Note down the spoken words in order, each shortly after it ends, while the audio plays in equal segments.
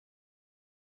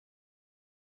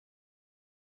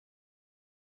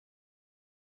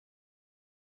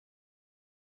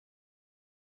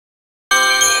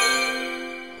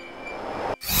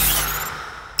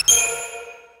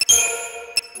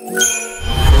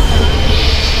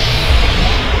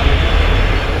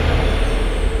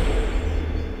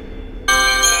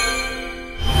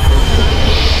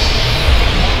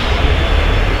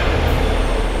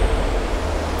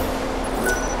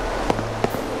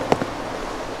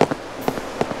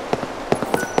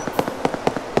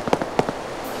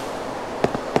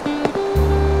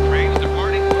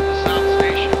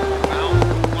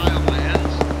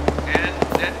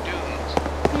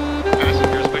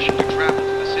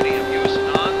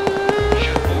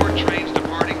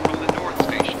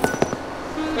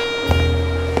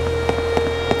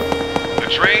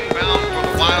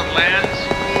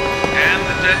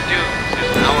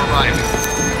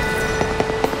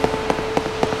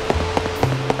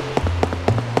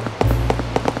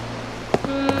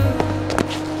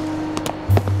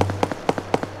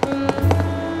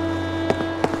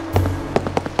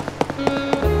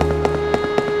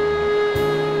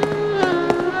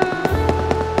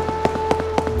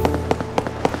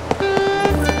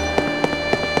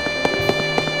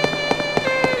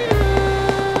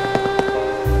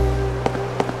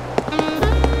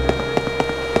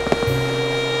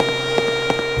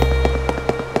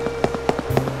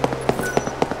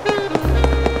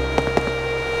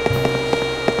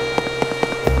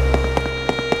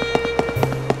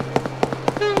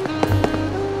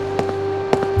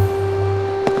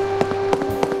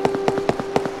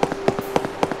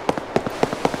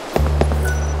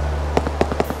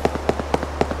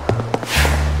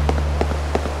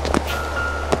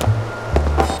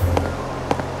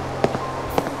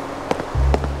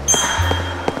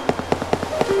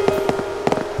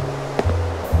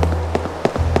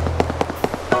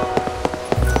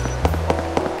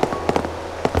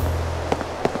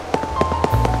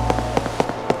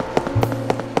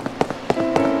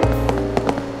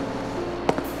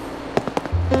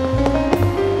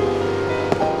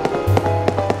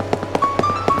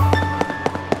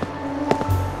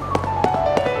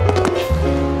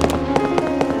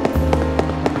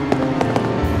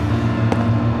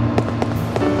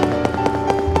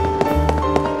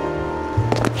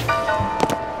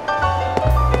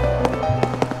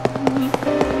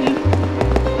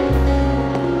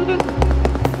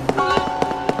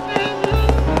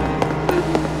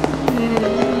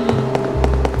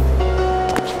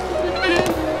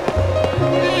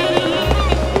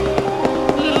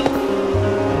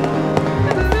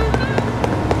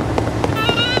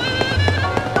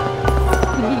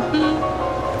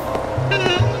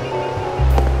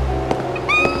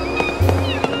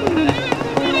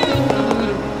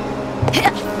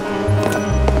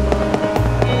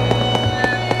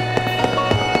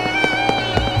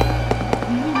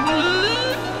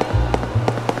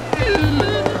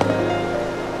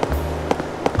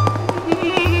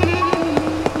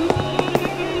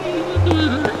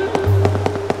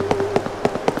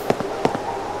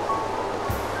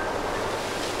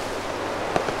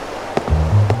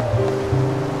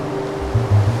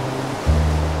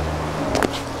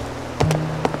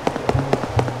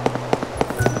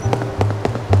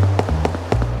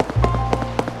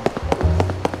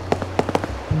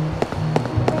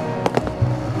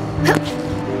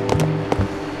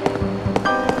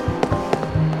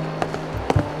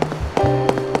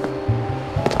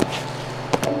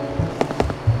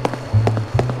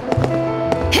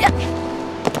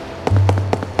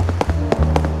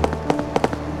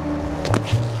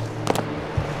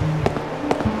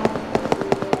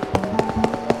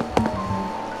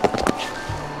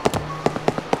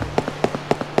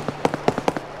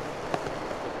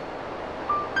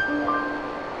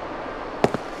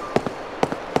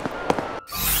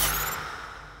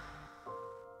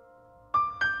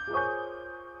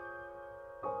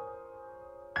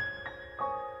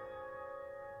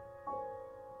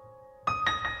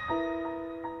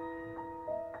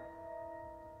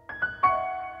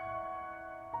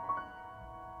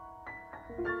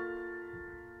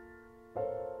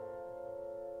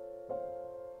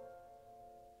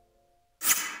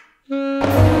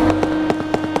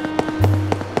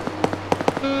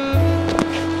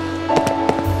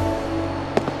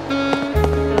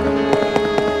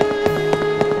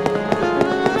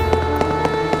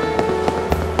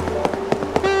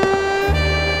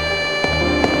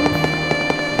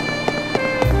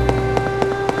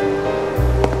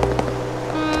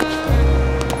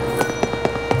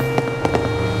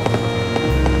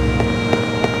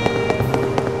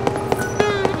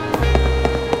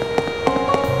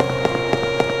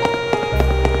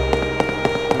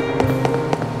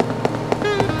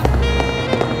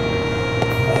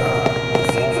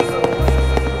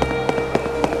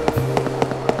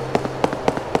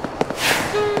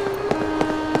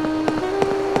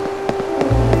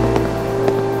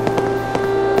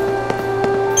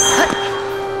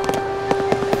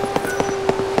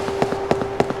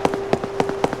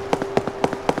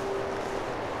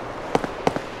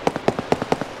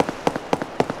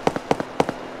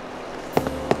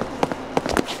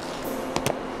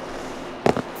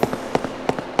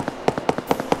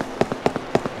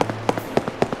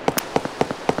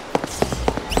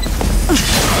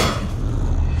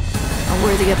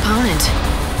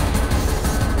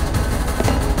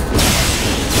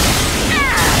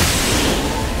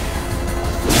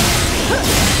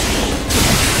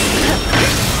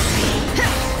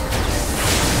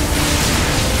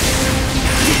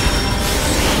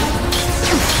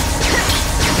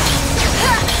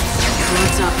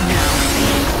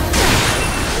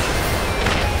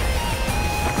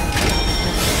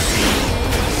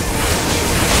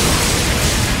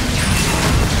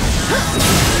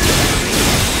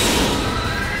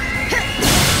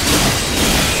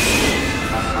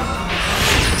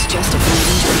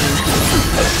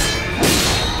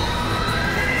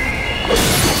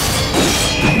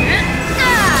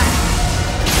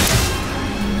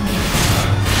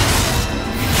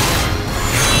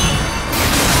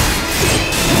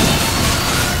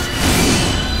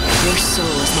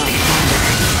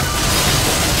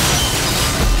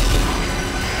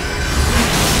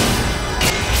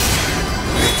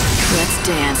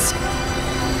Dance.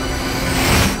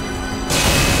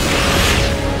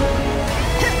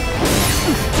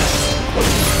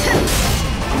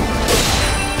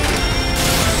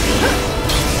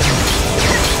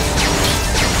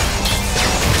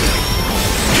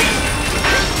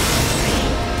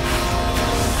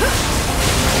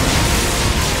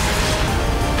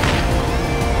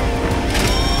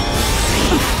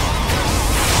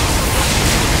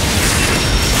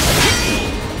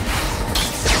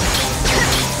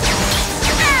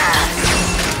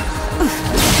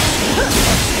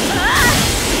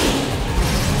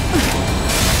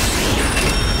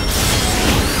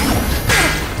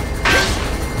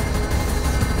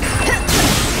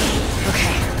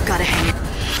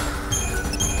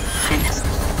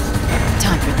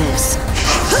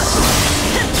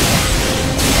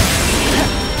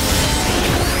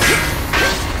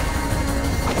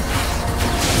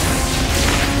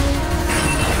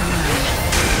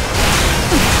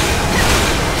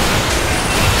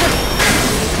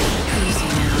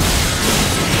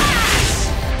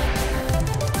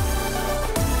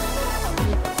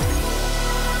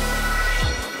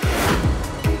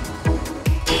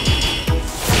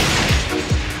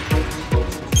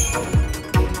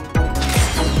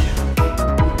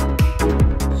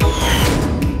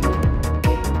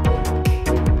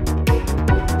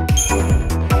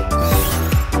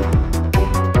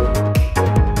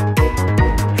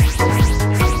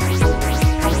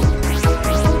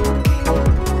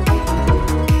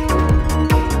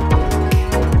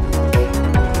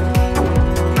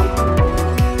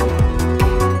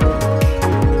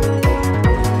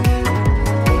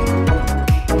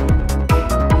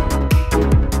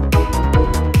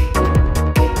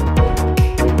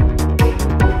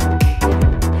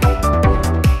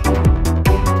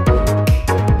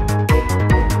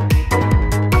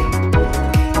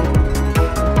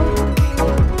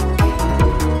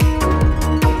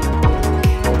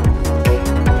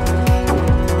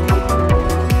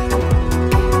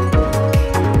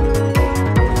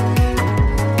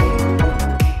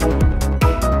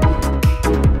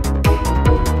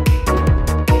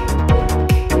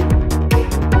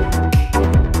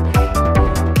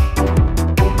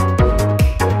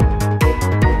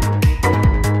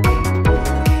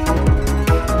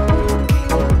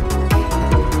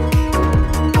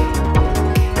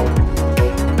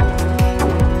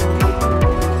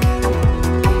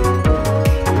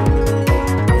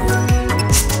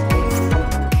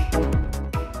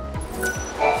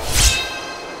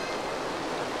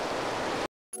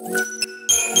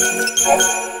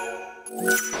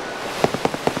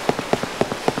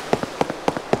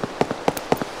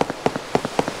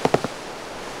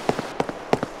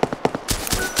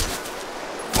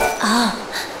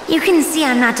 You can see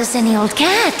I'm not just any old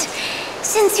cat.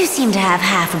 Since you seem to have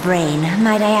half a brain,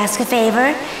 might I ask a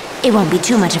favor? It won't be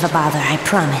too much of a bother, I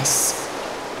promise.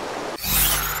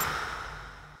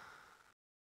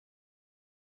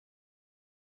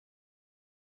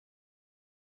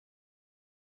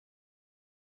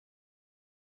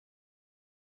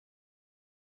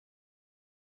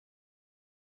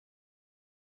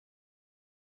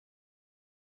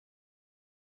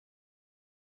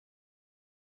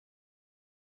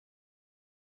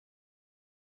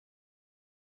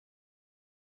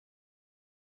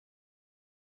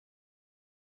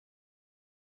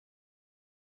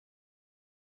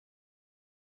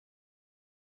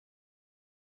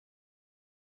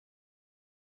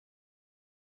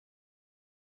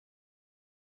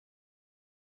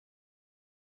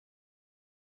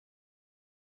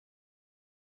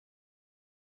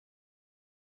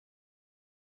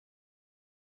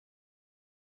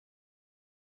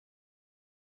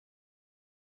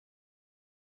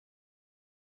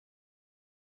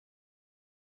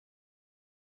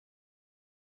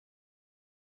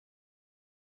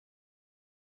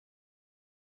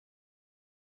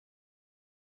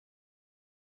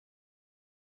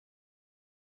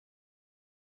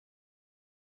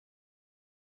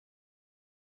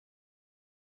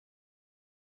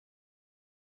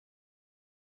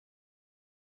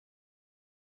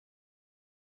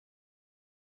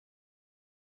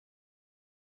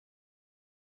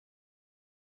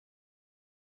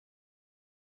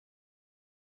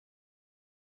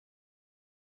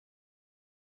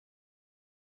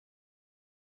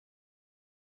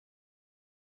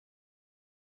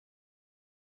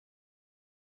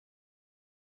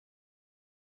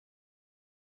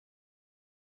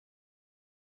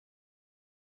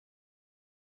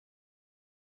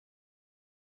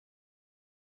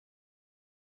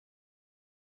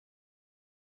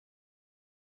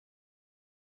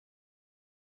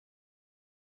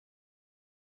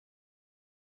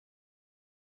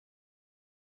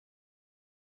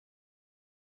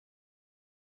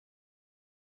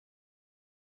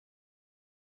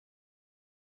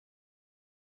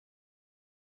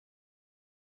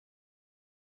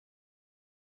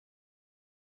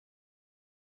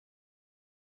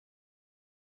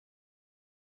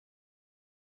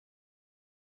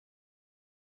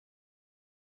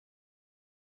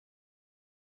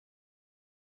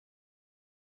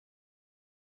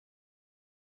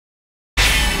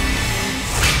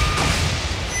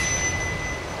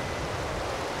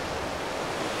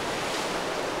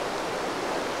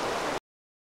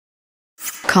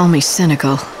 Call me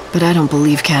cynical, but I don't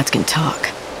believe cats can talk.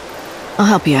 I'll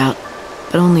help you out,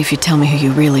 but only if you tell me who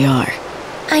you really are.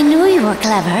 I knew you were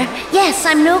clever. Yes,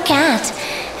 I'm no cat.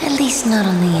 At least not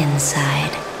on the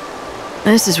inside.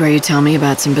 This is where you tell me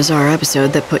about some bizarre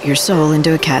episode that put your soul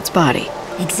into a cat's body.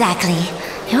 Exactly.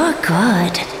 You're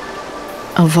good.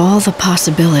 Of all the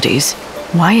possibilities,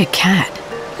 why a cat?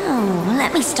 Oh,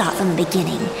 let me start from the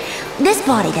beginning. This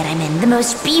body that I'm in, the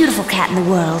most beautiful cat in the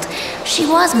world, she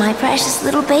was my precious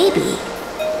little baby.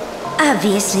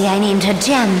 Obviously, I named her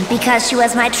Gem because she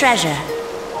was my treasure.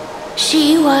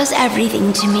 She was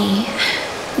everything to me,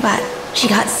 but she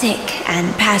got sick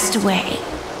and passed away.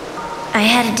 I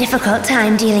had a difficult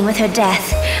time dealing with her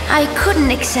death. I couldn't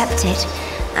accept it.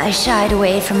 I shied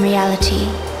away from reality.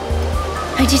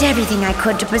 I did everything I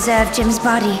could to preserve Jim's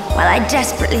body while I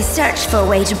desperately searched for a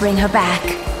way to bring her back.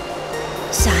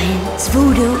 Science,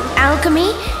 voodoo,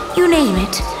 alchemy, you name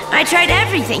it. I tried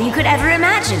everything you could ever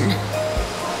imagine.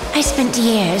 I spent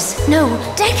years, no,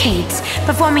 decades,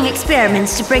 performing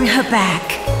experiments to bring her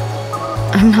back.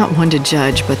 I'm not one to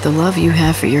judge, but the love you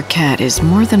have for your cat is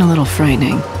more than a little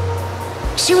frightening.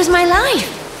 She was my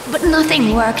life, but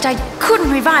nothing worked. I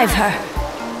couldn't revive her.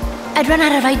 I'd run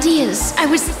out of ideas. I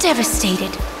was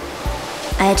devastated.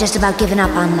 I had just about given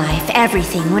up on life,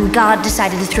 everything, when God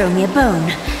decided to throw me a bone.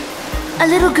 A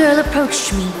little girl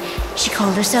approached me. She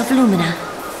called herself Lumina.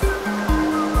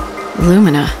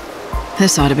 Lumina?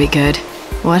 This ought to be good.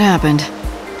 What happened?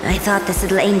 I thought this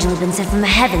little angel had been sent from the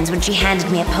heavens when she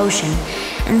handed me a potion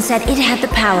and said it had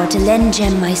the power to lend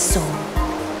Gem my soul.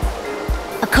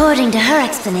 According to her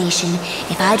explanation,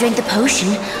 if I drank the potion,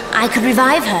 I could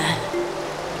revive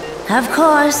her. Of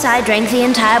course, I drank the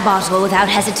entire bottle without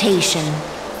hesitation.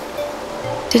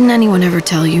 Didn't anyone ever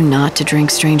tell you not to drink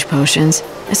strange potions?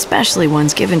 Especially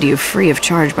ones given to you free of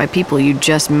charge by people you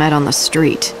just met on the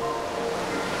street.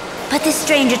 But this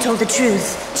stranger told the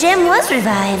truth. Gem was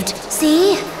revived.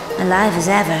 See? Alive as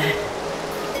ever.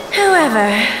 However,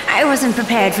 I wasn't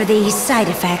prepared for these side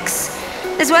effects.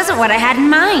 This wasn't what I had in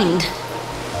mind.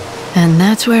 And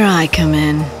that's where I come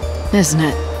in, isn't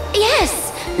it? Yes!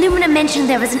 Lumina mentioned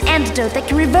there was an antidote that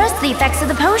can reverse the effects of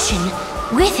the potion.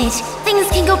 With it, things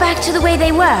can go back to the way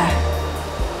they were.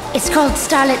 It's called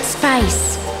Starlit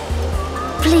Spice.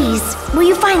 Please, will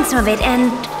you find some of it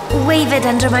and wave it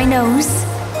under my nose?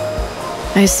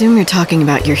 I assume you're talking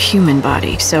about your human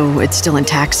body, so it's still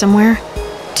intact somewhere?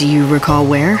 Do you recall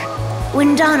where?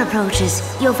 When dawn approaches,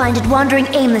 you'll find it wandering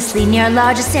aimlessly near a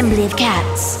large assembly of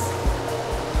cats.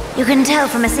 You can tell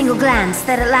from a single glance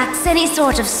that it lacks any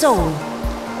sort of soul.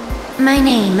 My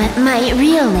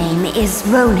real name is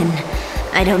Ronan.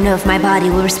 I don't know if my body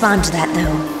will respond to that,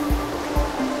 though.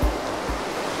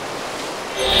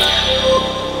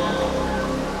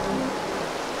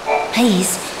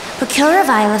 Please, procure a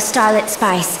vial of Starlit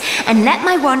Spice, and let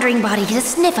my wandering body get a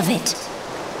sniff of it.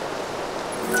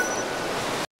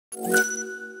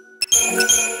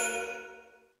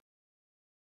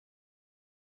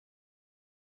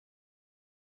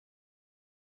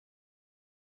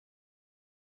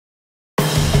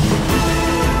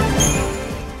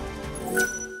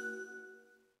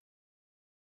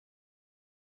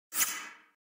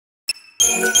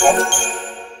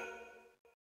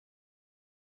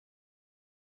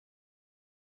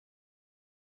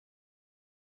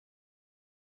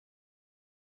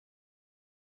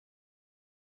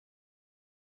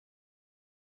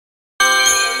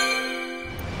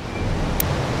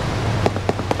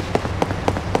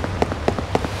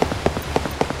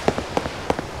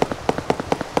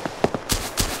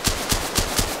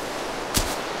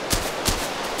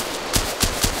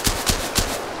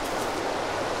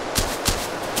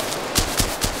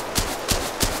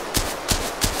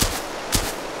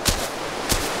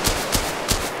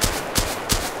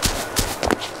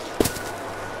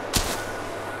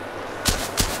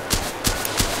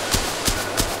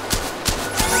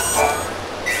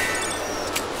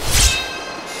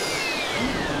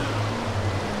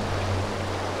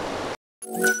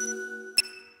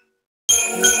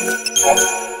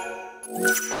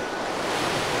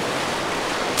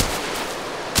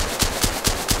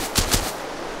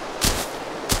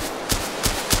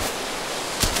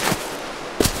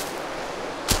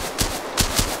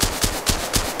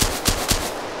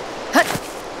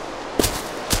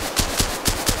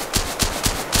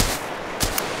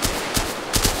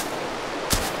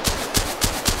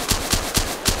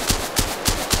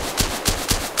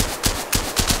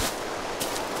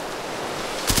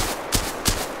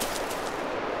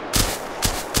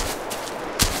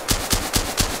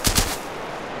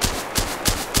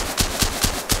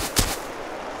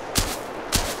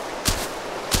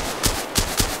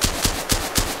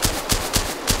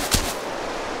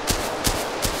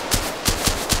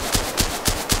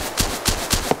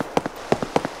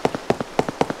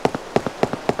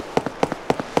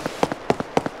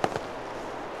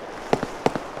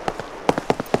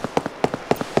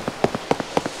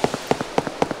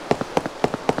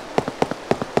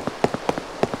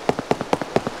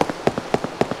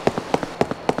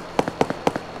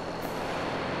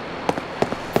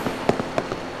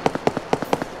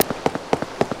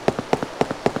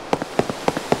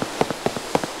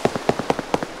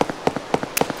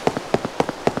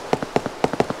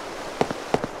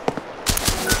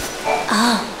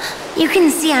 you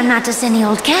can see I'm not just any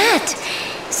old cat.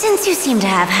 Since you seem to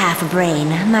have half a brain,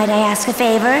 might I ask a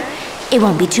favor? It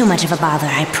won't be too much of a bother,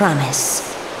 I promise.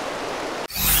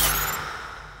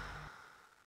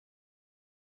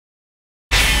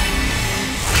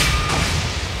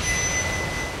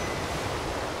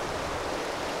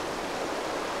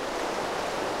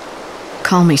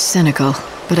 Call me cynical,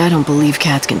 but I don't believe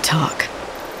cats can talk.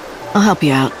 I'll help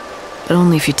you out, but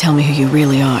only if you tell me who you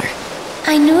really are.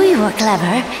 I knew you were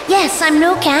clever. Yes, I'm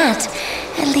no cat.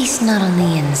 At least not on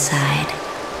the inside.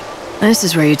 This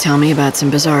is where you tell me about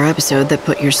some bizarre episode that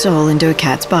put your soul into a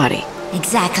cat's body.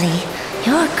 Exactly.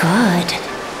 You're good.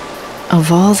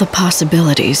 Of all the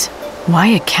possibilities, why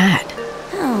a cat?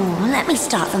 Oh, let me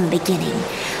start from the beginning.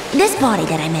 This body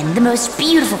that I'm in, the most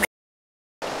beautiful...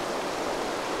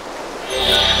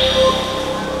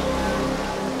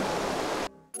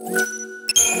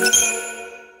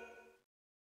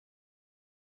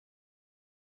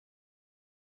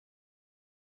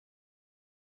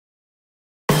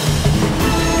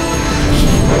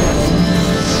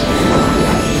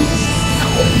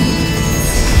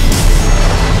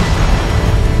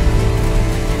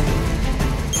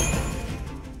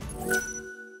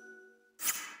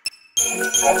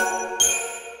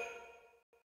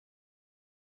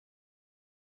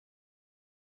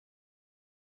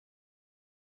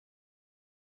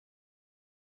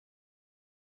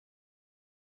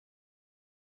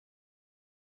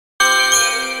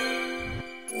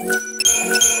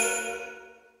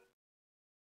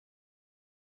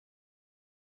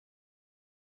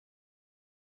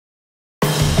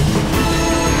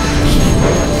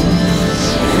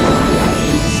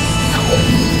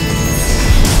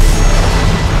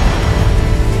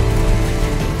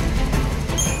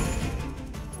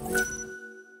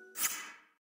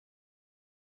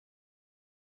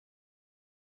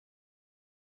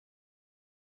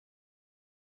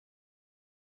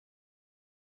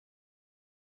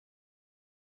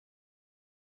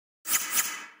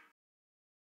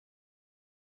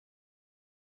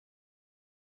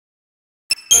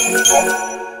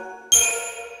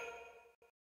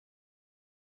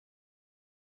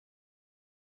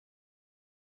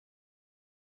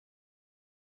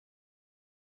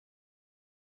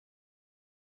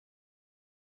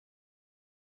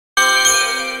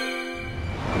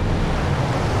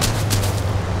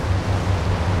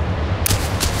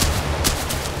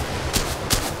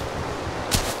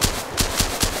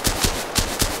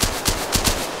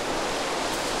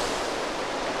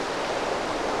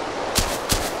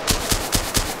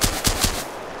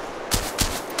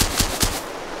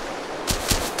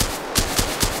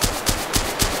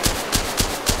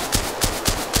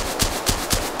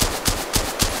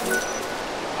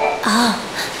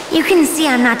 You can see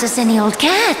I'm not just any old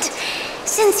cat.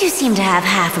 Since you seem to have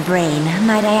half a brain,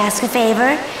 might I ask a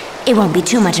favor? It won't be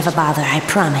too much of a bother, I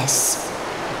promise.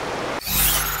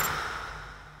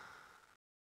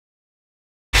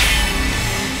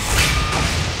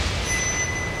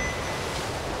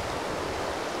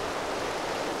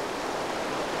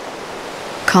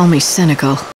 Call me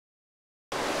cynical.